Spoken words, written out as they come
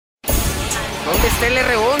¿Dónde está el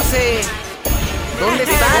R11? ¿Dónde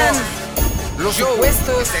están los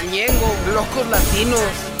supuestos ÑENGO, Locos Latinos?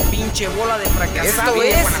 Pinche bola de fracasados. Esto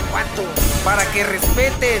es Guanajuato, para que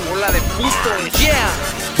respeten. bola de putos. Yeah.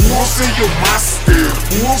 Puro sello master,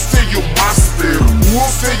 puro sello master, puro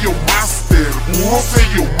sello master, puro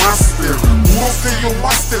sello master, puro sello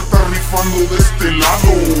master, está rifando de este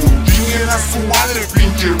lado. Chinguen a su madre,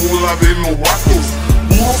 pinche bola de novatos.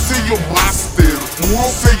 Puro sello master,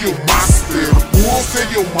 puro sello master, puro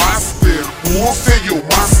sello master, puro sello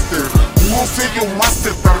master, puro sello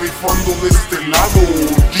master, está rifando de este lado.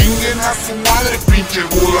 Chinguen a su madre, pinche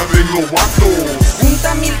bola de novatos.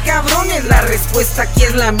 Junta 1000 cabrones, la respuesta aquí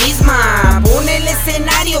es la misma. Pon el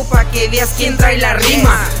escenario pa' que veas quién trae la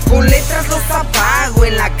rima. Con letras los apago,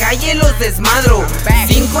 en la calle los desmadro.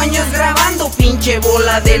 5 años grabando, pinche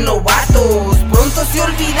bola de novatos. Pronto se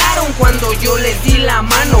olvidaron cuando yo les di la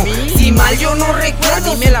mano. Si mal yo no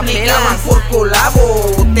recuerdo, me la suplicaban pelas por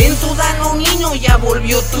colabo. Ten tu danonino, ya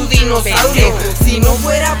volvió tu dinosaurio. Si no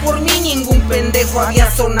fuera por mí, ningún pendejo había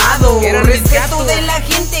sonado. Eran Respeto rescatos de la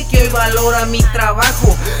gente que hoy valora mi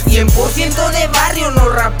trabajo. 100% de barrio, no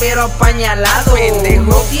rapero apañalado. Pendejo.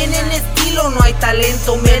 No tienen estilo, no hay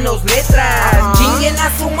talento, menos letras. Chinguen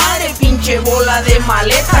a su madre, pinche bola de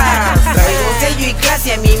maletas. Traigo sello y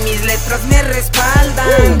clase, a mí mis letras me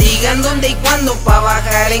respaldan. Digan dónde y cuándo pa'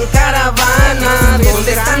 bajar en caravana.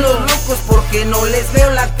 ¿Dónde están los locos? Porque no les veo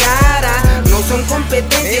la cara. No son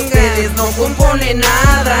competencia, ustedes no componen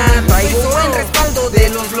nada. Traigo buen respaldo de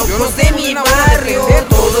los locos de mi barrio.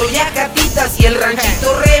 Todo ya catitas y el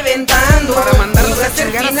ranchito reventando. Para mandarlos a hacer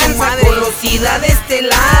chingar a su finanza, madre. conocida de este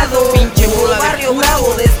lado. Pinche Puro bola de barrio putos.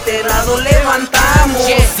 bravo, de este lado levantamos.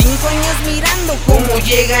 5 años mirando cómo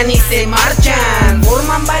llegan y se marchan.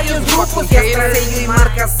 Forman varios grupos y hasta sello y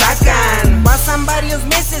marca sacan. Pasan varios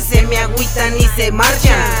meses, se me agüitan y se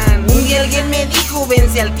marchan. Un día alguien me dijo,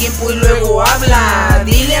 vence al tiempo y luego habla.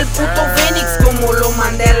 Dile al puto Fénix como lo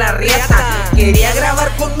mandé a la riata. Quería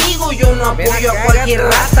grabar conmigo, yo no apoyo a cualquier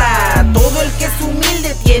rata. Todo el que es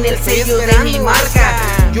humilde tiene el sello de mi marca.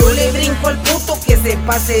 Yo le brinco al puto que se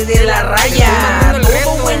pase de la raya.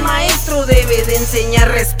 Todo buen maestro debe de enseñar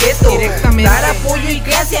respeto. Directamente. Dar apoyo y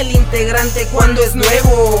clase al integrante cuando es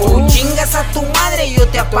nuevo. Chingas a tu madre, yo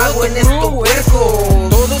te apago en esto, puerco.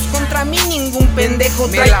 Todos contra mí, ningún pendejo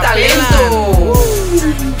Me trae la talento.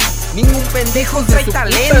 Ningún pendejo trae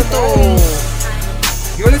talento.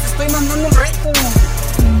 Yo les estoy mandando un reto.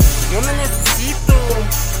 Yo no necesito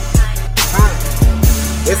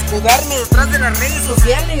escudarme detrás de las redes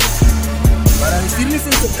sociales para decirles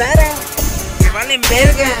en su cara que valen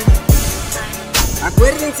verga.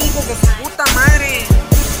 Acuérdense, hijos de su puta madre.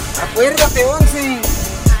 Acuérdate, 11.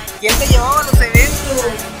 ¿Quién te llevaba a los eventos?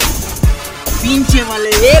 Pinche vale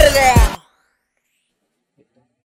verga.